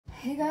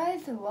Hey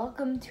guys,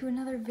 welcome to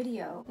another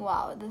video.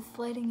 Wow, this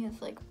lighting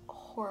is like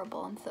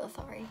horrible, I'm so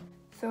sorry.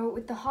 So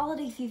with the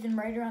holiday season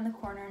right around the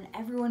corner and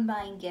everyone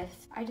buying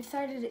gifts, I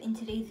decided in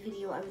today's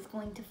video I was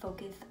going to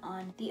focus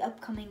on the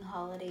upcoming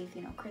holidays,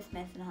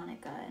 Christmas and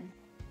Hanukkah and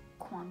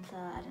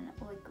Kwanzaa, I don't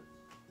know, like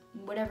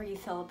whatever you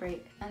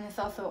celebrate. And this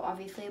also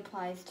obviously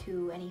applies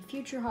to any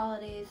future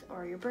holidays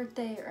or your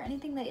birthday or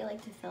anything that you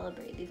like to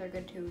celebrate. These are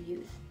good to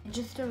use. And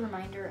just a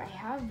reminder, I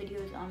have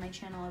videos on my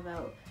channel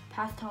about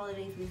past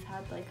holidays we've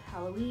had, like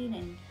Halloween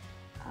and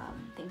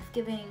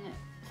Thanksgiving,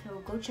 so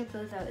go check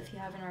those out if you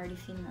haven't already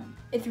seen them.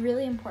 It's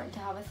really important to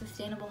have a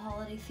sustainable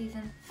holiday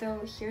season,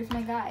 so here's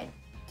my guide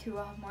to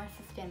a more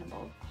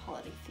sustainable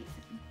holiday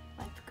season.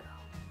 Let's go.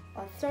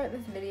 Let's start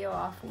this video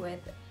off with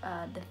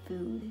the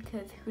food,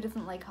 because who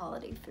doesn't like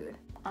holiday food?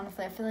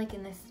 Honestly, I feel like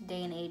in this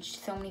day and age,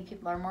 so many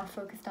people are more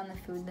focused on the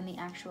food than the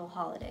actual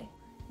holiday.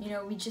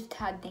 We just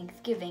had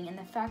Thanksgiving, and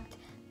the fact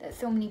that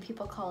so many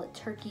people call it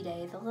Turkey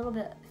Day is a little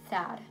bit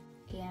sad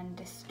and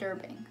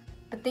disturbing.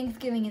 But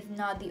Thanksgiving is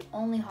not the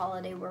only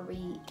holiday where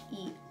we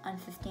eat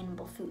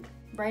unsustainable food.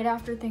 Right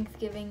after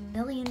Thanksgiving,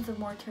 millions of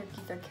more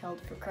turkeys are killed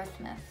for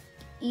Christmas.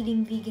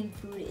 Eating vegan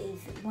food is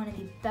one of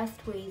the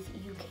best ways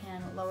you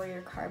can lower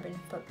your carbon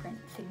footprint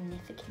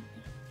significantly,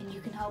 and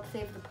you can help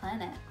save the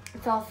planet.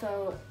 It's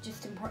also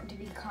just important to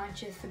be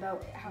conscious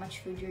about how much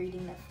food you're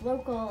eating that's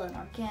local and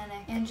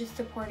organic, and just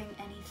supporting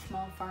any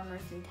small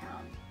farmers in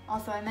town.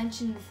 Also, I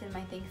mentioned this in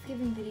my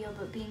Thanksgiving video,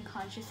 but being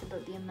conscious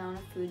about the amount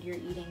of food you're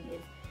eating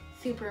is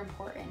super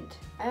important.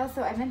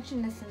 I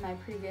mentioned this in my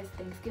previous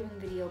Thanksgiving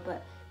video,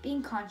 but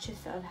being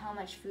conscious of how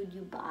much food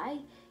you buy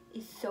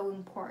is so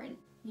important.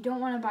 You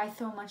don't want to buy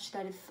so much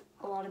that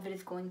a lot of it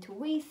is going to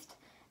waste,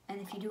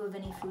 and if you do have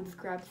any food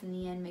scraps in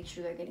the end, make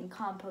sure they're getting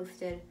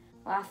composted.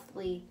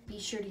 Lastly, be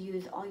sure to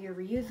use all your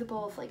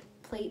reusables like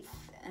plates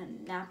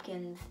and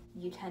napkins,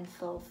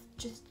 utensils.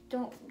 Just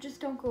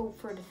don't go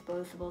for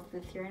disposables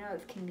this year. I know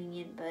it's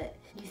convenient, but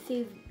you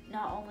save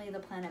not only the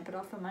planet but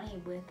also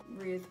money with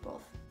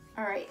reusables.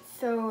 Alright,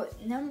 so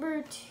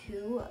number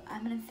 2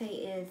 I'm gonna say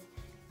is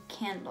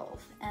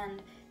candles.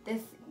 And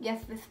this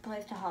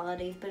applies to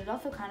holidays, but it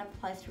also kind of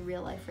applies to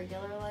real life,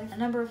 regular life. A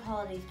number of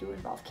holidays do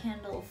involve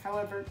candles.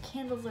 However,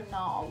 candles are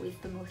not always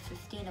the most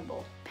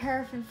sustainable.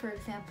 Paraffin, for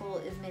example,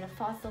 is made of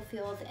fossil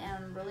fuels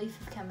and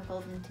releases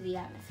chemicals into the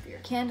atmosphere.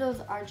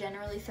 Candles are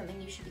generally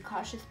something you should be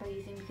cautious about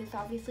using because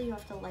obviously you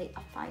have to light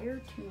a fire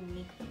to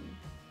make them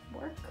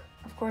work.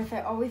 Of course,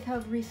 I always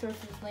have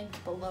resources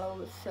linked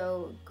below,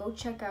 so go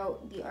check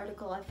out the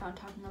article I found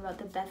talking about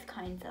the best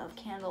kinds of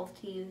candles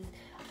to use.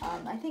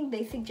 I think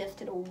they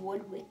suggested a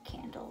wood wick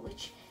candle,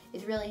 which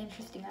is really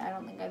interesting. I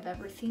don't think I've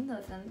ever seen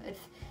those, and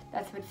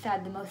that's what's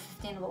sad. The most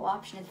sustainable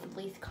option is the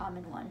least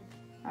common one.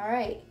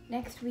 Alright,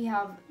 next we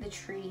have the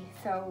tree.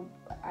 So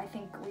I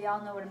think we all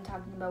know what I'm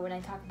talking about when I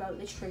talk about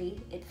the tree.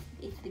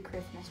 It's the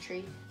Christmas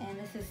tree, and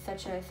this is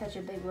such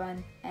a big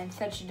one and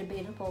such a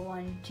debatable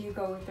one. Do you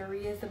go with a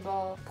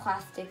reusable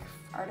plastic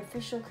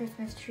artificial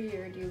Christmas tree,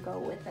 or do you go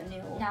with a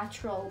new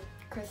natural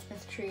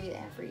Christmas tree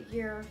every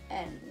year?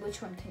 And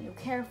which one can you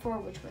care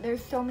for?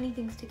 There's so many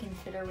things to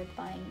consider with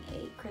buying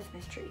a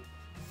Christmas tree.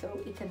 So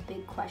it's a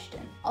big question.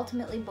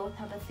 Ultimately, both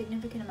have a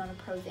significant amount of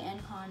pros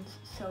and cons,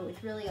 so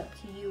it's really up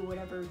to you,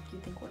 whatever you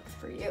think works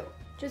for you.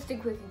 Just a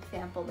quick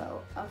example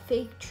though, a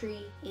fake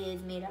tree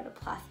is made out of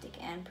plastic,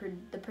 and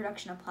the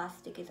production of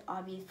plastic is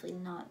obviously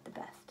not the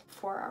best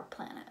for our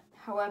planet.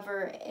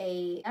 However,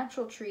 a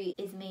natural tree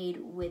is made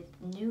with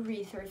new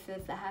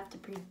resources that have to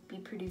be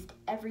produced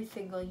every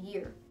single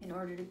year in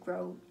order to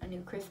grow a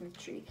new Christmas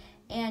tree,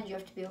 and you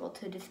have to be able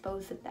to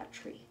dispose of that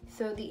tree.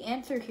 So the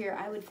answer here,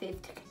 I would say,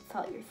 is to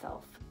consult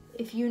yourself.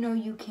 If you know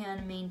you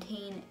can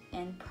maintain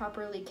and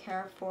properly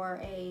care for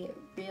a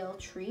real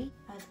tree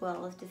as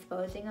well as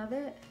disposing of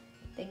it,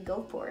 then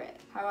go for it.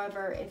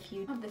 However, if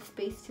you have the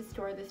space to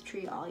store this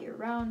tree all year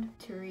round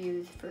to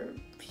reuse for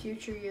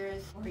future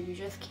years, or you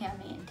just can't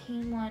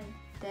maintain one,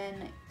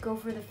 then go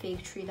for the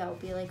fake tree. That will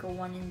be like a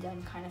one and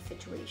done kind of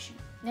situation.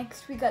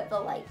 Next, we got the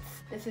lights.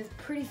 This is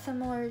pretty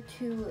similar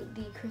to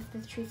the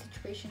Christmas tree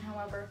situation.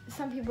 However,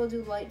 some people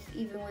do lights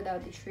even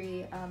without the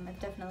tree. I've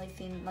definitely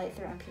seen lights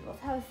around people's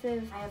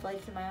houses. I have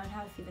lights in my own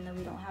house even though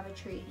we don't have a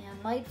tree.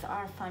 And lights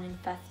are fun and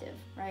festive,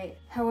 right?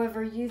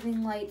 However,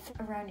 using lights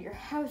around your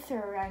house or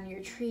around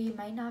your tree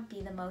might not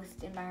be the most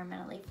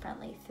environmentally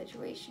friendly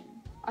situation.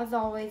 As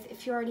always,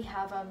 if you already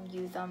have them,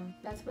 use them.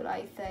 That's what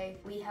I say.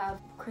 We have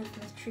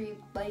Christmas tree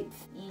lights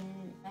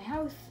in my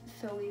house,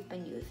 so we've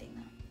been using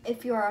them.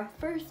 If you are a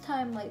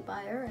first-time light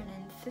buyer and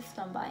insist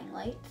on buying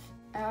lights,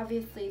 I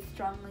obviously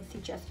strongly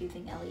suggest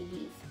using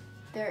LEDs.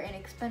 They're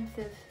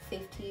inexpensive,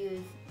 safe to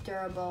use,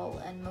 durable,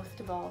 and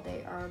most of all,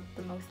 they are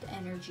the most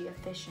energy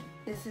efficient.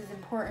 This is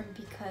important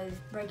because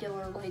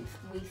regular lights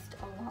waste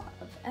a lot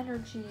of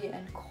energy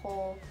and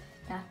coal,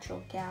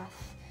 natural gas,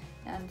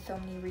 and so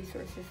many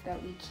resources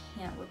that we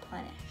can't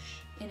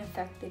replenish. In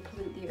effect, they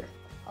pollute the earth.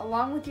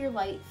 Along with your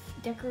lights,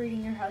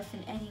 decorating your house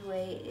in any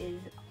way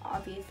is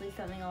obviously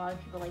something a lot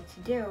of people like to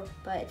do,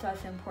 but it's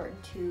also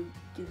important to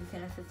do this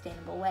in a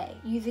sustainable way.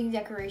 Using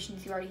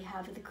decorations you already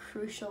have is a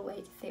crucial way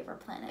to save our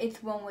planet.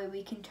 It's one way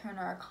we can turn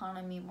our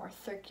economy more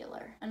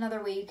circular.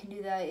 Another way you can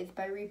do that is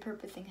by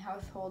repurposing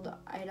household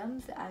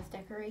items as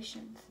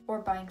decorations, or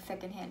buying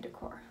secondhand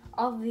decor.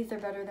 All of these are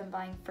better than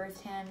buying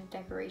first-hand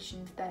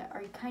decorations that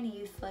are kind of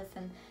useless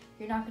and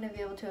you're not going to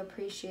be able to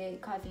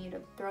appreciate, causing you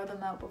to throw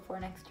them out before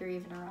next year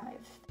even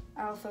arrives.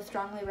 I also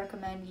strongly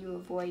recommend you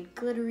avoid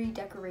glittery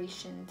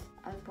decorations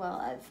as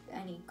well as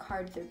any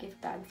cards or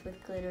gift bags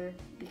with glitter,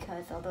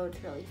 because although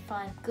it's really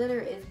fun, glitter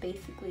is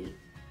basically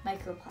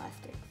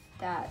microplastics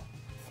that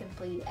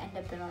simply end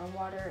up in our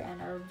water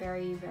and are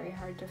very, very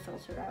hard to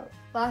filter out.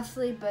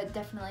 Lastly, but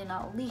definitely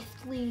not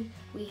leastly,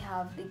 we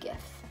have the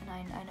gifts.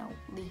 And I know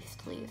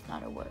leastly is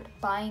not a word.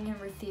 Buying and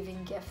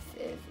receiving gifts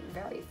is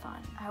very fun.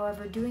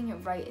 However, doing it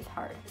right is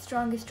hard. The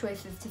strongest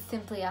choice is to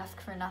simply ask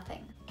for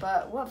nothing.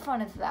 But what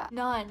fun is that?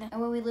 None. And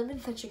when we live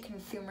in such a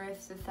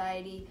consumerist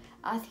society,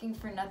 asking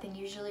for nothing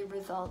usually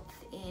results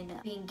in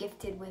being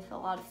gifted with a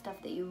lot of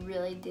stuff that you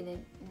really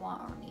didn't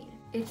want or need.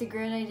 It's a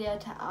great idea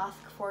to ask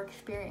for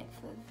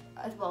experiences,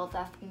 as well as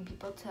asking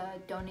people to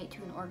donate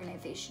to an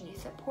organization you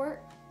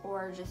support,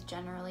 or just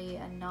generally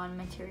a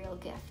non-material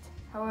gift.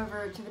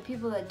 However, to the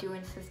people that do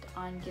insist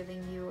on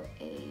giving you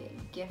a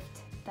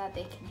gift that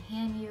they can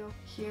hand you,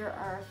 here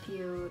are a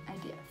few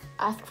ideas.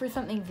 Ask for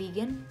something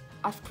vegan,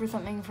 ask for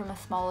something from a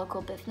small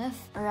local business,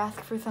 or ask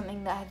for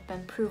something that has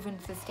been proven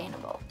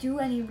sustainable. Do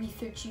any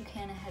research you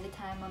can ahead of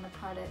time on the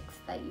products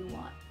that you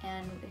want.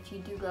 And if you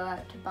do go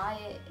out to buy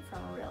it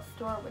from a real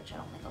store, which I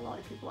don't think a lot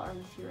of people are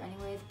this year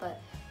anyways,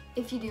 but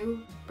if you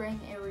do,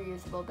 bring a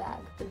reusable bag.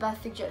 The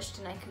best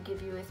suggestion I could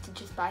give you is to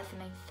just buy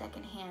something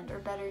secondhand, or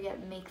better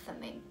yet, make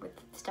something with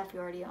stuff you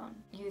already own.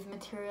 Use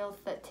materials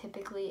that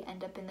typically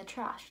end up in the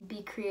trash.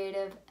 Be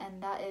creative,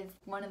 and that is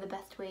one of the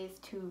best ways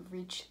to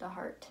reach the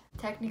heart.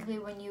 Technically,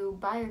 when you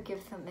buy or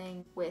give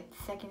something with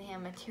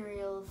secondhand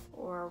materials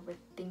or with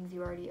things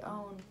you already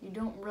own, you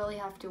don't really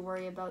have to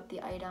worry about the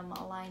item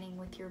aligning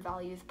with your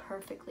values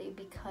perfectly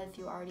because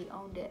you already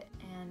owned it,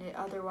 and it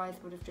otherwise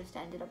would have just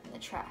ended up in the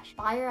trash.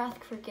 Buy or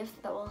ask for gifts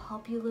that will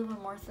help you live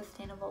a more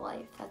sustainable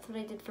life. That's what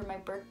I did for my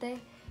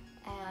birthday,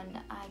 and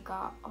I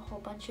got a whole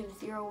bunch of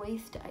zero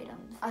waste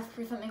items. Ask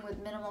for something with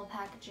minimal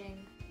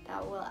packaging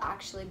that will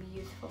actually be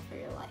useful for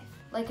your life.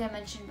 Like I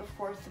mentioned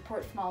before,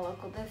 support small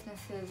local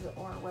businesses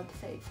or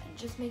websites, and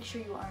just make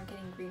sure you aren't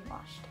getting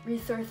greenwashed.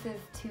 Resources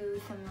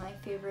to some of my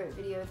favorite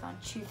videos on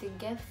choosing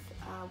gifts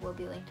will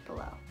be linked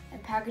below.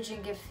 And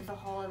packaging gifts is a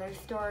whole other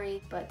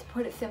story, but to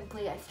put it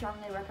simply, I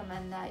strongly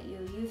recommend that you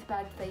use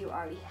bags that you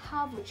already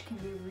have, which can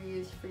be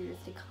reused for years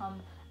to come,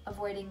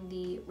 avoiding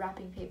the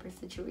wrapping paper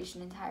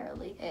situation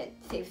entirely. It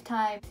saves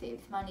time,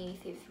 saves money,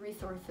 saves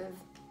resources.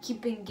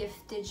 Keeping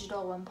gifts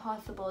digital when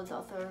possible is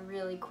also a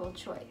really cool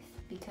choice,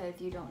 because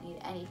you don't need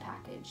any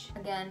package.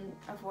 Again,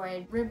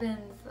 avoid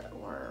ribbons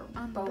or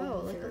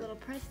bows like or a little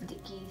present.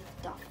 sticky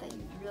stuff that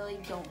you really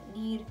don't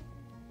need.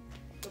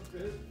 That's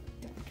good.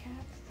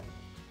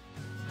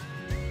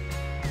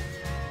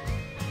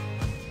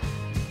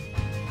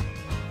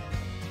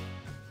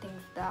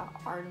 Things that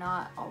are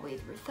not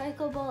always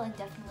recyclable and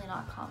definitely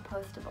not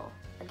compostable.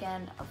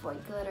 Again,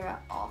 avoid glitter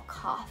at all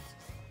costs,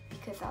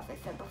 because as I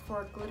said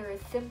before, glitter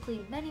is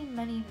simply many,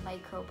 many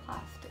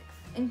microplastics.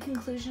 In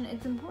conclusion,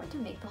 it's important to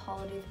make the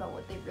holidays about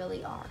what they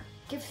really are.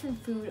 Gifts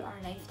and food are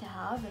nice to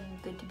have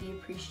and good to be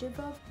appreciative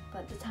of,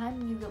 but the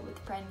time you get with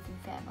friends and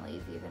family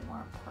is even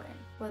more important.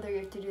 Whether you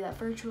have to do that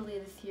virtually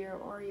this year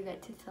or you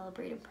get to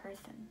celebrate in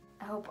person.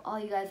 I hope all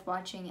you guys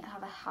watching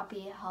have a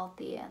happy,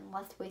 healthy, and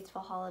less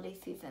wasteful holiday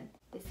season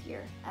this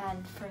year.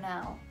 And for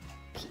now,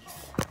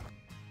 peace.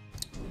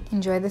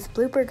 Enjoy this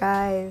blooper,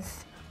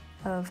 guys,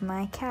 of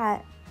my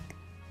cat.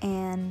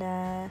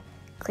 And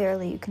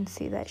clearly you can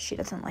see that she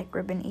doesn't like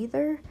ribbon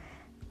either,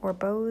 or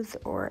bows,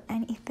 or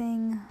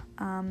anything.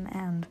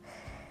 And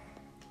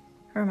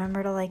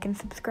remember to like and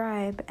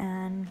subscribe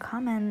and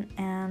comment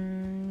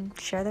and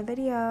share the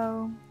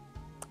video.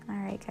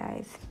 Alright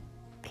guys,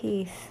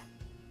 peace.